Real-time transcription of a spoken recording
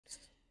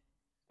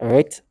All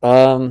right.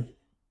 Let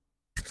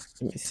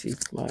me see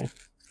my.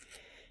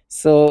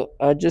 So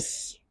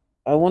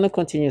I want to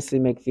continuously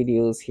make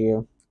videos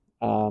here.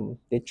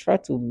 They try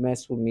to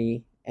mess with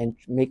me and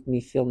make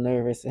me feel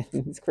nervous, and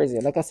it's crazy.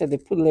 Like I said, they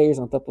put layers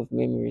on top of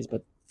memories,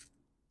 but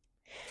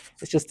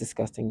it's just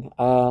disgusting.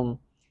 The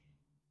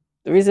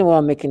reason why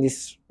I'm making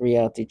this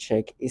reality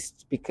check is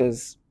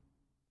because,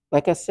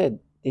 like I said,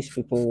 these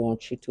people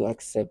want you to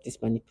accept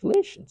these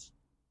manipulations,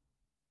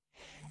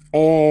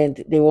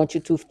 and they want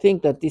you to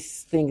think that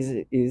this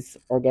thing is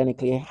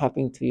organically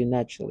happening to you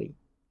naturally.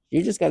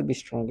 You just got to be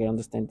strong and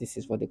understand this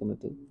is what they're going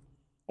to do.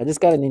 I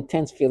just got an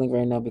intense feeling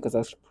right now because I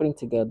was putting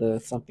together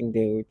something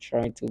they were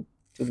trying to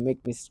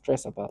make me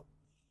stress about,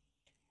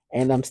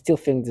 and I'm still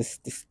feeling this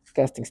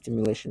disgusting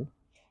stimulation.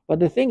 But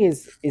the thing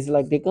is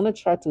like they're gonna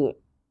try to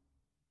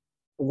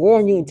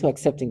warn you into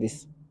accepting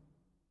this.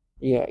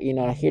 Yeah,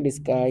 I hear this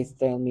guy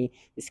tell me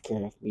he's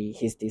scared of me,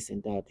 he's this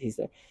and that, he's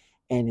that,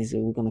 and he's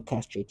we're gonna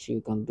castrate you,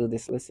 we're gonna do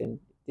this. Listen,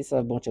 these are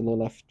a bunch of low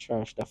life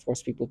trash that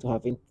force people to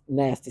have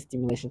nasty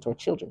stimulation to our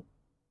children,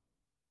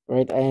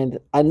 right? And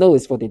I know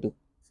it's what they do,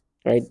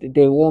 right?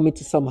 They want me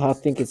to somehow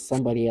think it's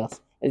somebody else.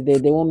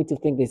 They want me to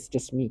think it's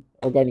just me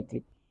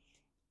organically.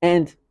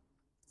 And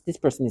this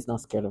person is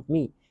not scared of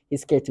me.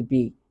 He's scared to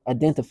be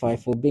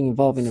identified for being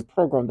involved in a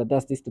program that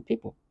does this to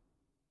people.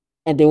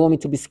 And they want me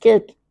to be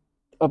scared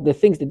of the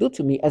things they do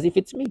to me as if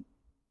it's me.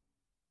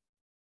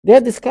 They're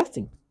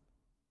disgusting.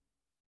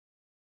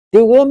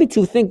 They want me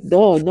to think,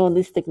 no, no,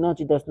 this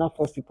technology does not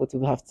force people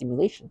to have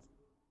stimulation.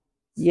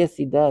 Yes,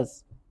 it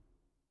does.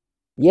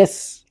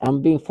 Yes,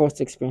 I'm being forced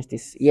to experience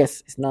this.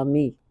 Yes, it's not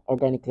me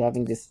organically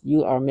having this.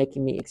 You are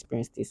making me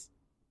experience this.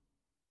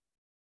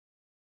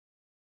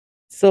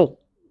 So,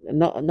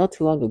 not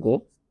too long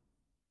ago,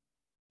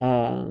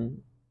 um,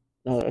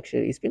 no,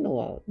 actually, it's been a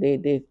while. They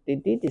did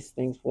these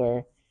things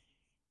where,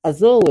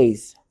 as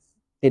always,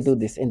 they do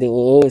this, and they were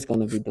always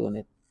gonna be doing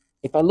it.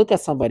 If I look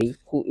at somebody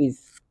who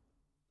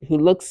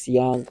looks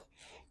young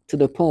to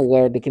the point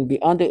where they can be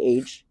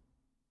underage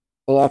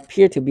or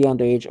appear to be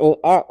underage or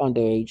are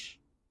underage,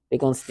 they're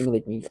gonna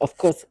stimulate me. Of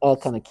course, all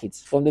kind of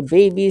kids, from the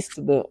babies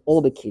to the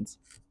older kids,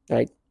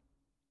 right?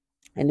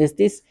 And there's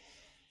this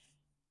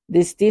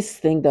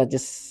thing that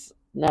just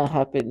not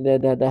happened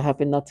that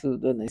happened not too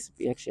nice.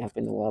 It actually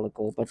happened a while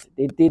ago, but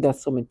they did that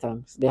so many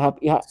times. They have,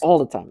 yeah, all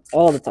the time,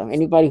 all the time.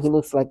 Anybody who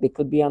looks like they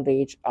could be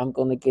underage, I'm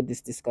gonna get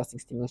this disgusting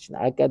stimulation.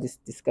 I got this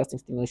disgusting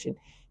stimulation.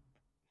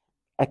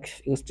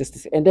 It was just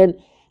this. And then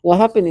what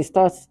happened is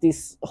starts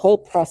this whole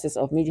process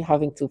of me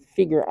having to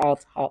figure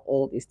out how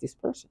old is this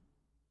person.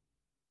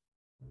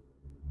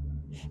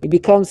 It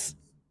becomes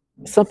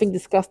something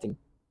disgusting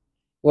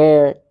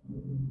where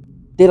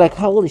they're like,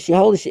 how old is she?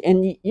 How old is she?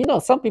 And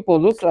some people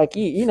look like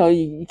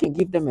you can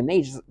give them an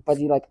age, but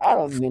you're like, I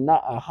don't mean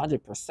not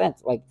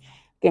 100%. Like,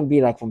 it can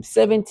be like from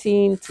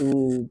 17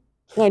 to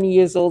 20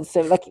 years old.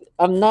 So like,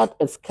 I'm not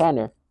a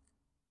scanner.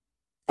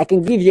 I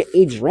can give you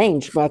age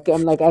range, but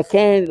I'm like, I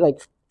can't like,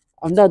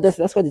 I'm not.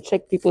 That's why they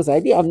check people's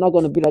ID. I'm not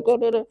gonna be like, oh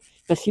no, no,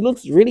 but she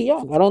looks really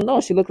young. I don't know.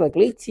 She looks like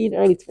late teen,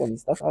 early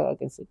 20s. That's all I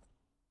can say.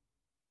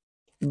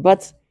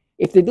 But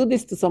if they do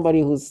this to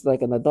somebody who's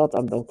like an adult,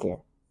 I don't care.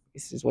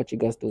 This is what you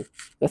guys do.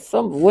 But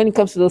when it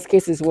comes to those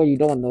cases where you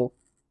don't know,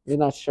 you're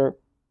not sure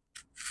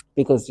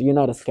because you're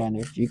not a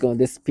scanner. You're going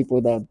There's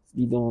people that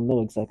you don't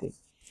know exactly.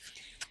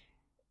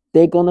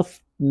 They're gonna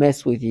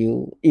mess with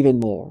you even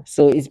more.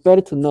 So it's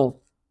better to know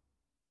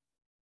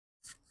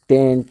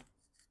than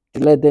to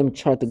let them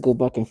try to go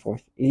back and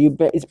forth.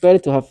 It's better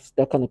to have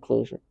that kind of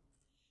closure.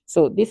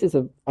 So this is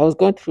a. I was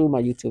going through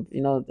my YouTube,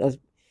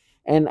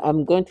 and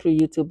I'm going through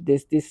YouTube.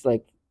 There's this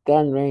like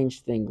gun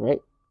range thing, right?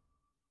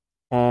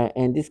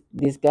 And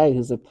this guy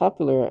who's uh,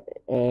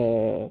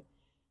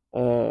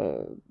 uh,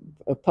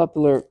 a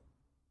popular,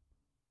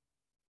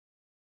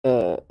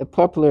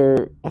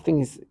 I think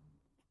his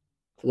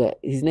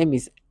name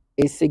is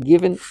a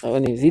given.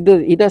 Anyways,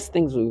 he does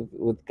things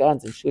with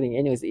guns and shooting.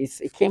 Anyways,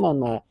 it came on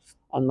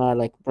my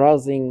like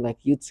browsing like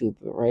YouTube,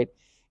 right?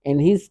 And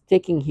he's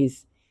taking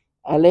his.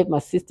 I let my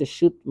sister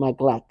shoot my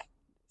Glock,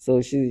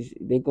 so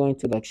they're going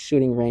to like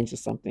shooting range or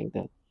something like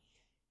that.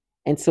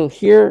 And so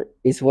here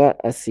is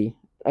what I see.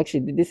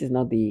 Actually, this is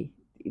not the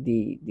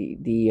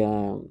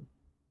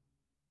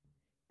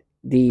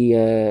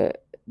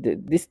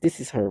this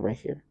is her right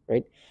here,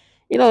 right?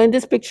 In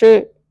this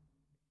picture,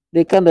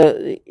 they kind of,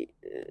 I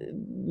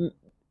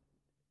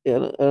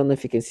don't know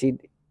if you can see.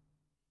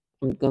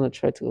 I'm gonna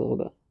try to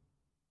hold on.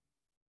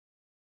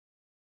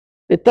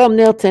 The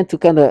thumbnail tend to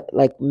kind of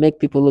like make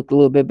people look a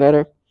little bit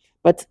better,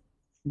 but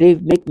they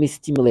make me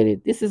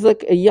stimulated. This is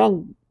like a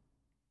young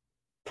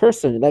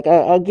person. Like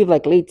I'll give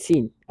like late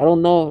teen. I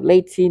don't know,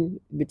 late teen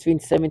between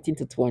 17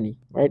 to 20,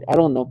 right? I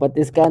don't know, but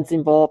there's guns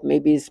involved.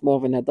 Maybe it's more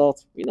of an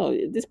adult.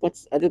 At this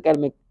point, I just gotta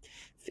make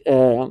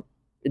uh,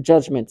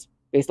 judgments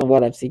based on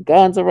what I've seen.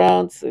 Guns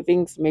around, so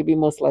things maybe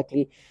most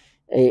likely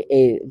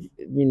a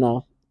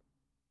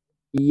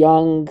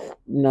young,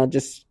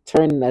 just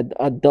turn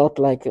adult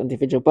like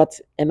individual. But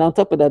and on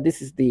top of that,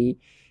 this is the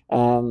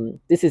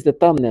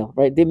thumbnail,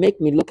 right? They make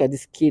me look at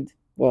this kid.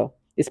 Well,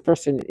 this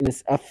person in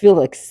this, I feel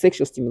like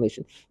sexual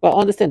stimulation. But I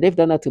understand they've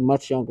done that to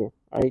much younger,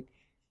 right?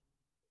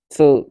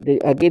 So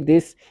I get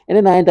this, and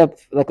then I end up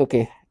like,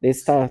 okay, they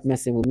start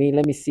messing with me.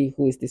 Let me see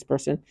who is this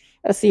person.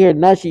 I see her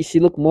now. She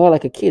look more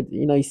like a kid.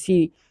 You know, you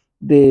see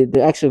the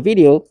actual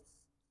video.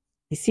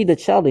 You see the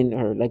child in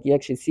her. Like you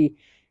actually see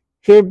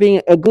her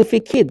being a goofy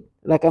kid.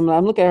 Like I'm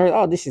looking at her.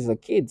 Oh, this is a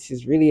kid.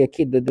 She's really a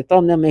kid. The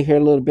thumbnail make her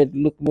a little bit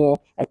look more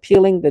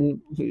appealing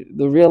than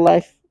the real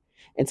life.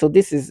 And so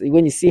this is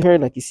when you see her,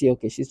 like you see,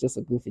 okay, she's just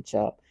a goofy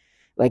child,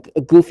 like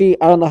a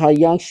goofy. I don't know how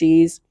young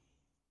she is,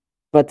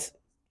 but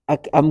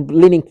I'm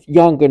leaning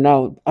younger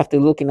now after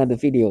looking at the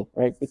video,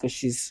 right? Because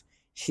she's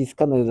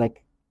kind of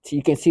like,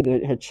 you can see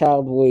her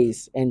child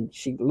ways, and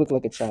she looked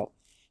like a child.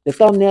 The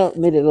thumbnail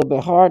made it a little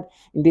bit hard.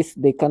 In this,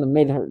 they kind of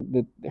made her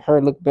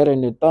look better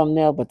in the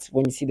thumbnail, but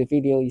when you see the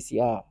video, you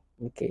see, ah,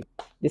 okay,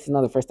 this is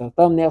not the first time.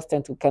 Thumbnails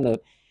tend to kind of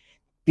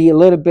be a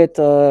little bit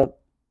uh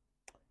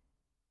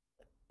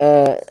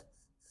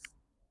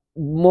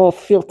more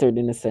filtered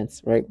in a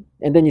sense, right?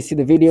 And then you see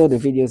the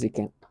videos you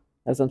can't.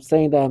 As I'm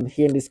saying that, I'm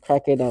hearing this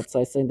crackhead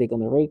outside saying they're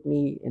gonna rape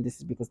me, and this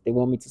is because they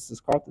want me to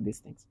subscribe to these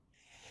things.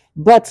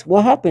 But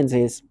what happens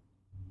is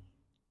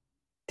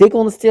they're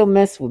gonna still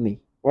mess with me,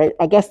 right?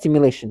 I got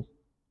stimulation,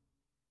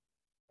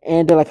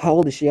 and they're like, "How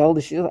old is she? How old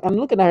is she?" I'm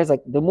looking at her. It's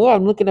like the more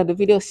I'm looking at the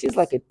video, she's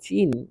like a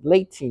teen,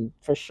 late teen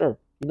for sure.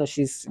 You know,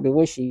 she's the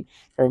way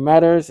her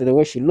matters, the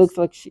way she looks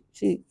like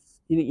you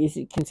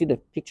can see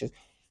the pictures.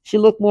 She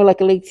looked more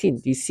like a late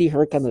teen. You see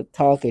her kind of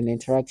talk and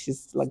interact.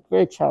 She's like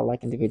very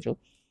childlike individual.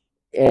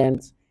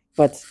 And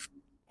but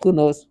who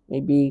knows?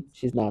 Maybe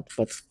she's not.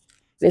 But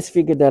let's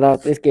figure that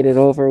out. Let's get it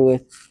over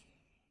with.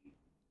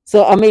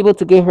 So I'm able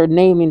to get her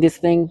name in this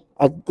thing.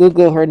 I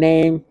Google her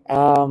name,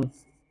 and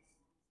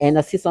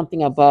I see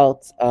something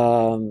about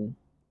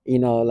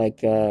like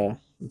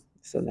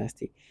so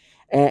nasty,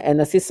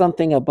 and I see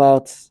something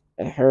about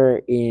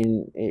her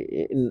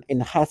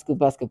in high school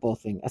basketball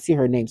thing. I see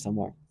her name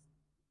somewhere.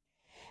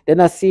 Then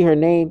I see her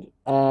name,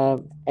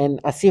 and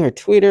I see her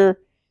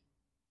Twitter,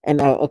 and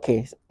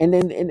okay, and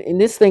then in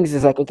this thing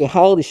is like, okay,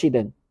 how old is she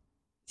then?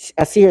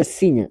 I see her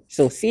senior.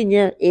 So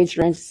senior age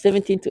range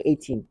 17 to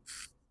 18.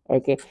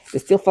 Okay. They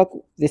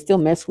still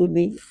mess with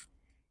me.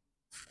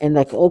 And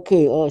like,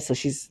 okay, oh, so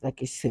she's like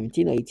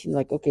 17 or 18.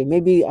 Like, okay,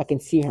 maybe I can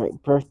see her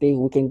birthday.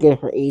 We can get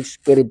her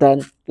age, get it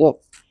done.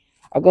 Well,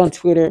 I go on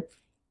Twitter.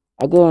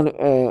 I go on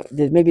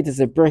maybe there's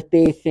a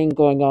birthday thing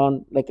going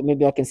on. Like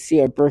maybe I can see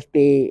her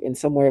birthday and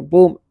somewhere,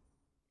 boom,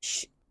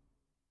 sh-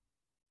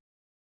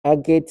 I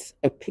get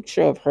a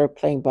picture of her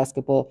playing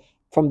basketball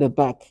from the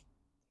back.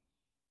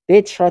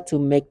 They try to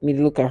make me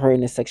look at her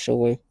in a sexual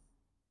way.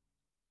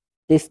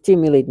 They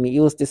stimulate me.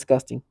 It was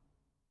disgusting,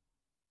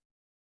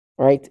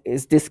 right?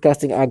 It's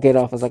disgusting. I get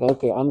off. I was like,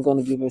 okay, I'm going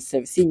to give her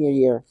senior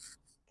year,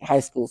 high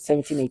school,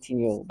 17,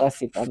 18-year-old.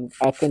 That's it.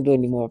 I can't do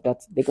any more of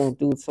that. They're going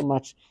to do so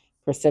much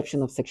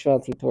perception of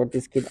sexuality toward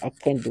this kid. I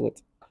can't do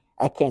it.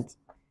 I can't.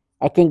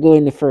 I can't go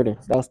any further.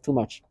 That was too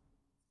much.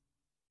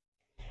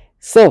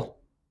 So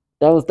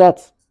that was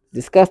that.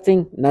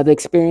 Disgusting. Another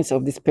experience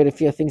of these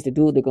pedophilia things they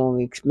do. They're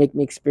going to make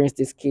me experience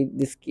this kid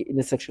in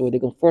a sexual way. They're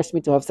going to force me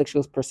to have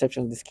sexual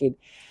perception of this kid.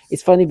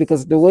 It's funny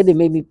because the way they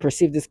made me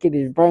perceive this kid,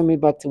 it brought me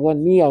back to when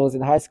I was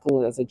in high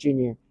school as a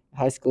junior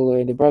high schooler,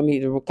 and they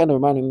kind of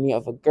reminded me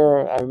of a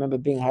girl I remember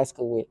being in high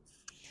school with.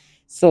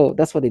 So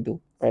that's what they do,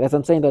 right? As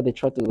I'm saying that, they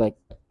try to like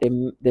they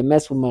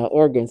mess with my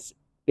organs,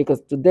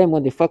 because to them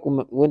when they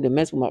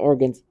mess with my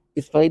organs,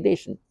 it's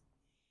validation.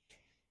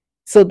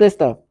 So that's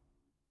stuff.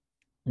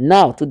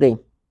 Now today,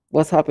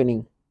 what's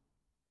happening?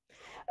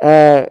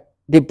 Uh,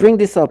 they bring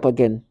this up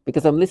again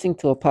because I'm listening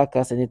to a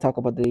podcast and they talk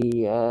about the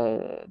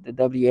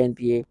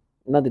WNBA,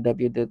 not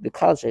the the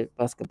college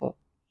basketball.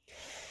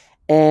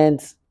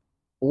 And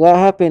what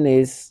happened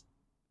is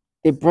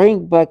they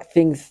bring back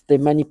things they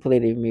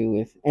manipulated me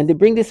with, and they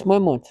bring this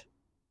moment.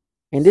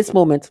 In this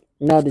moment,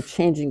 now they're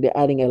changing, they're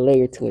adding a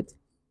layer to it.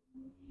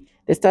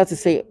 They start to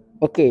say,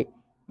 okay,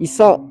 you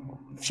saw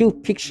few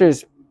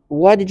pictures.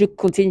 Why did you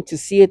continue to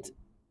see it?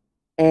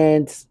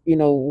 And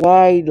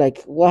why?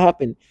 Like, what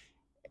happened?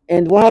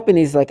 And what happened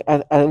is like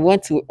I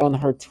went to on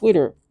her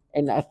Twitter,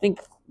 and I think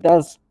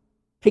that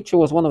picture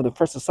was one of the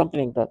first or something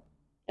like that.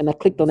 And I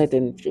clicked on it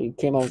and it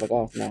came out. I was like,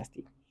 oh, it's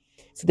nasty.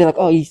 So they're like,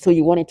 oh, so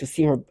you wanted to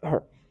see her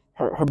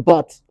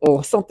butt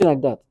or something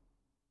like that.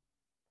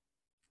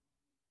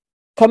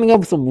 Coming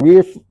up with some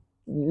weird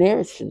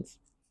narrations.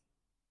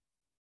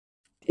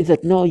 It's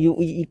like, no,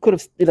 you could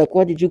have like,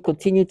 why did you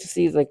continue to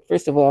see? It's like,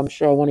 first of all, I'm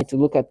sure I wanted to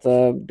look at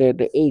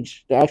the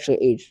age, the actual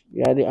age.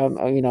 Yeah,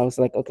 I was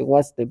like, okay,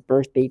 what's the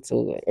birth date?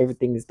 So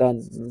everything is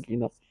done.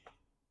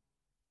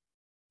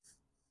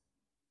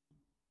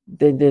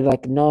 Then they're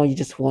like, no, you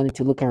just wanted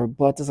to look at her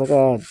butt. It's like,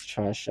 oh, it's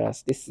trash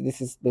ass. This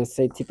is the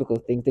same typical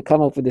thing. They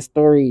come up with the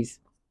stories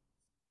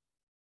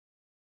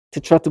to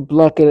try to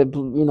block it,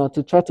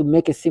 to try to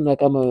make it seem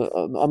like I'm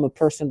a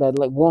person that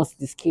like wants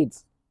these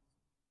kids.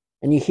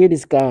 And you hear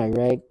this guy,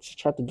 right,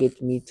 try to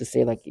get me to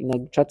say, like,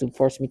 try to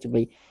force me to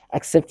be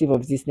acceptive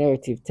of this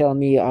narrative, tell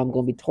me I'm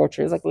gonna be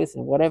tortured. It's like,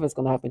 listen, whatever's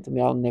gonna happen to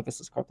me, I'll never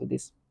subscribe to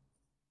this.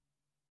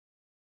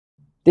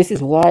 This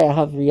is why I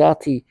have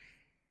reality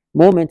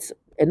moments,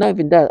 and not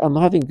even that, I'm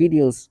having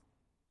videos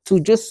to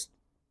just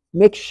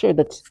make sure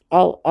that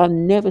I'll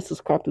never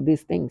subscribe to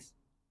these things.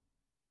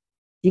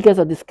 You guys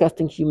are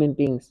disgusting human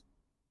beings.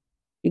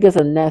 You guys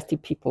are nasty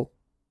people.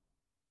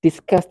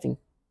 Disgusting.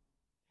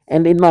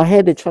 And in my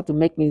head, they try to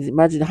make me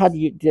imagine, how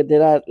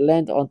did I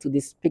land onto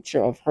this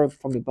picture of her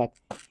from the back?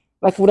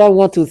 Like, would I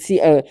want to see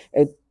a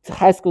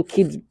high school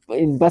kid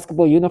in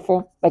basketball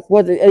uniform? Like,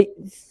 what?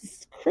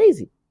 It's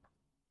crazy.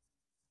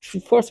 She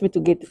forced me to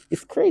get.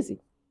 It's crazy.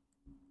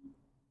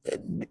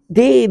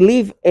 They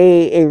live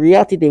a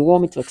reality they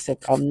want me to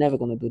accept. I'm never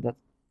gonna do that.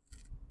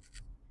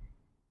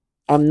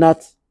 I'm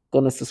not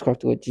gonna subscribe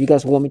to it. You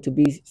guys want me to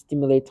be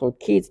stimulated toward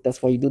kids.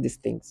 That's why you do these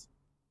things.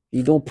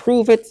 You don't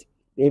prove it.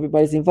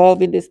 Everybody's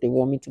involved in this. They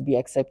want me to be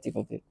acceptive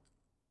of it.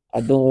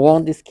 I don't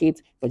want these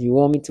kids, but you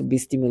want me to be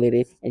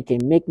stimulated and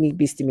can make me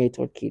be stimulated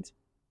toward kids.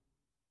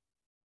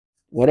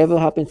 Whatever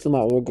happens to my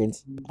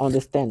organs,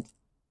 understand.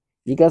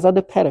 You guys are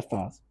the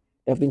pedophiles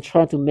that have been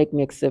trying to make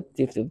me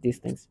acceptive of these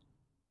things.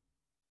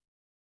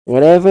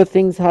 Whatever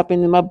things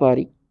happen in my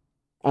body,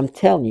 I'm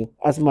telling you,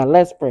 as my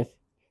last breath,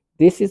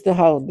 this is the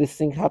how this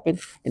thing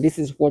happened, and this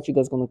is what you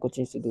guys gonna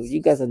continue to do.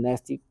 You guys are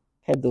nasty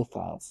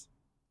pedophiles,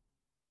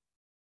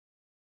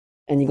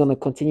 and you're gonna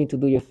continue to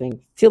do your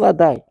thing till I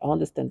die. I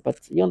understand, but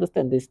you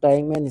understand this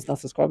dying man is not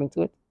subscribing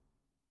to it,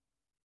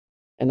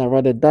 and I'd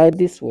rather die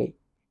this way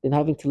than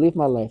having to live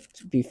my life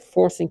to be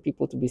forcing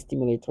people to be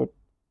stimulated toward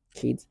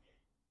kids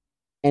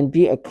and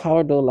be a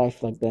coward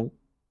life like them.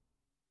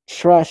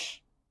 Trash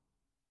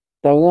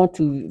that want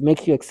to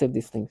make you accept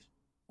these things.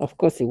 Of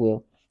course it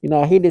will.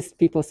 I hear these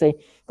people say,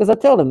 because I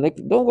tell them, like,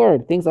 don't worry,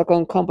 things are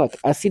going to come back.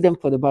 I see them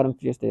for the bottom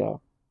fears they are.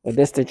 But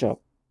that's their job.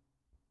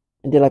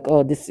 And they're like,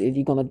 oh, this,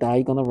 you're going to die,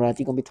 you're going to rot,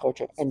 you're going to be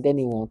tortured. And then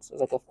it won't.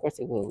 It's like, of course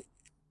it will.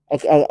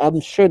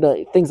 I'm sure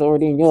that things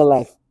already in your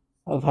life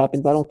have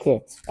happened, but I don't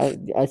care.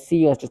 I see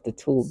you as just a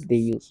tool they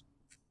use.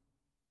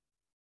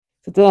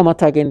 So tell my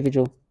target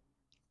individual,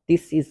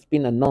 this has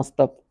been a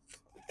non-stop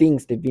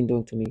things they've been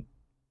doing to me.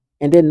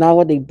 And then now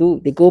what they do,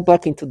 they go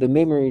back into the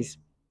memories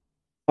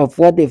of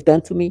what they've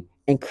done to me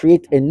and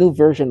create a new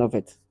version of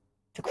it,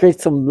 to create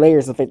some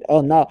layers of it.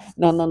 Oh, no,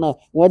 no, no, no.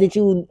 Why did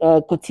you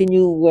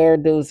continue where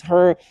there was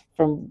her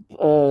from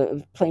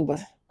playing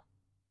bus?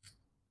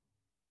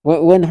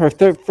 When her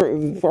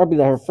probably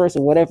her first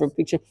or whatever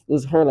picture, it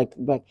was her like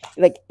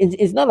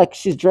it's not like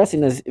she's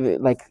dressing as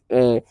like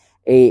a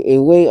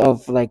way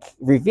of like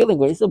revealing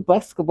her. It's a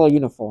basketball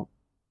uniform.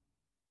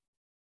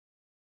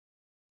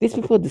 These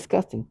people are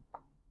disgusting.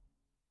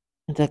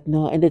 It's like,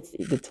 no, and it's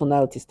the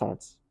tonality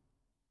starts.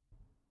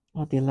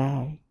 Oh, they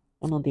lie.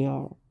 Oh no, they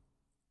are.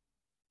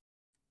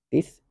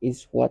 This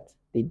is what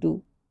they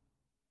do.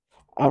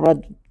 I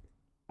read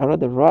I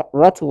rather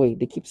rot away.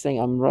 They keep saying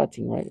I'm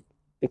rotting, right?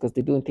 Because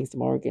they're doing things to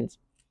my organs,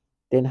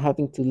 than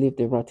having to live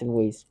the rotten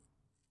ways.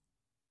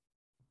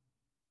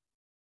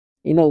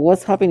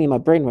 What's happening in my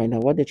brain right now?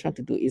 What they're trying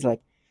to do is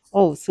like,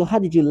 oh, so how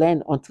did you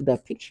land onto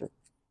that picture?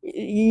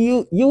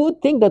 You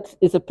would think that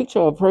it's a picture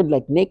of her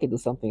like naked or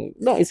something.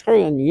 No, it's her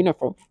in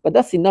uniform. But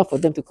that's enough for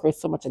them to create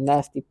so much a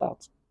nasty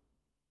thought.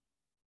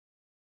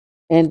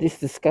 And it's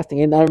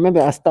disgusting. And I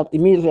remember I stopped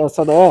immediately. I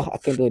saw that, oh, I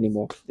can't do it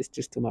anymore. It's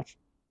just too much.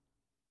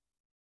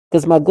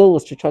 Because my goal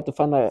was to try to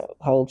find out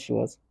how old she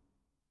was.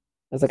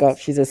 I was like, oh,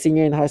 she's a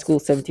senior in high school,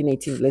 17,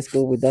 18. Let's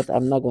go with that.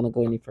 I'm not going to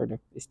go any further.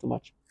 It's too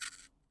much.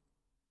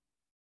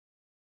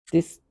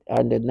 These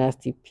are the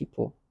nasty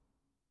people.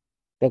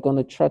 They're going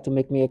to try to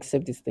make me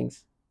accept these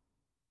things.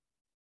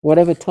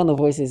 Whatever tone of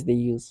voices they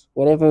use,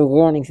 whatever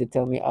warnings they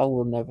tell me, I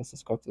will never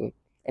subscribe to it.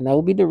 And that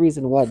will be the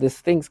reason why these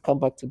things come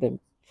back to them.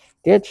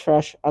 They're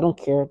trash. I don't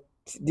care.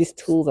 These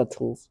tools are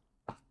tools.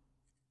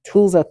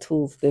 Tools are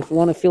tools. They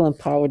want to feel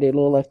empowered their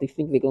low life. They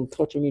think they're going to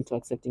torture me into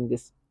accepting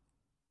this.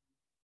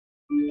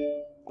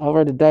 I'd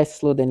rather die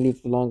slow than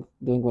live long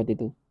doing what they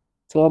do.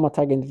 To all my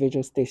target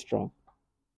individuals, stay strong.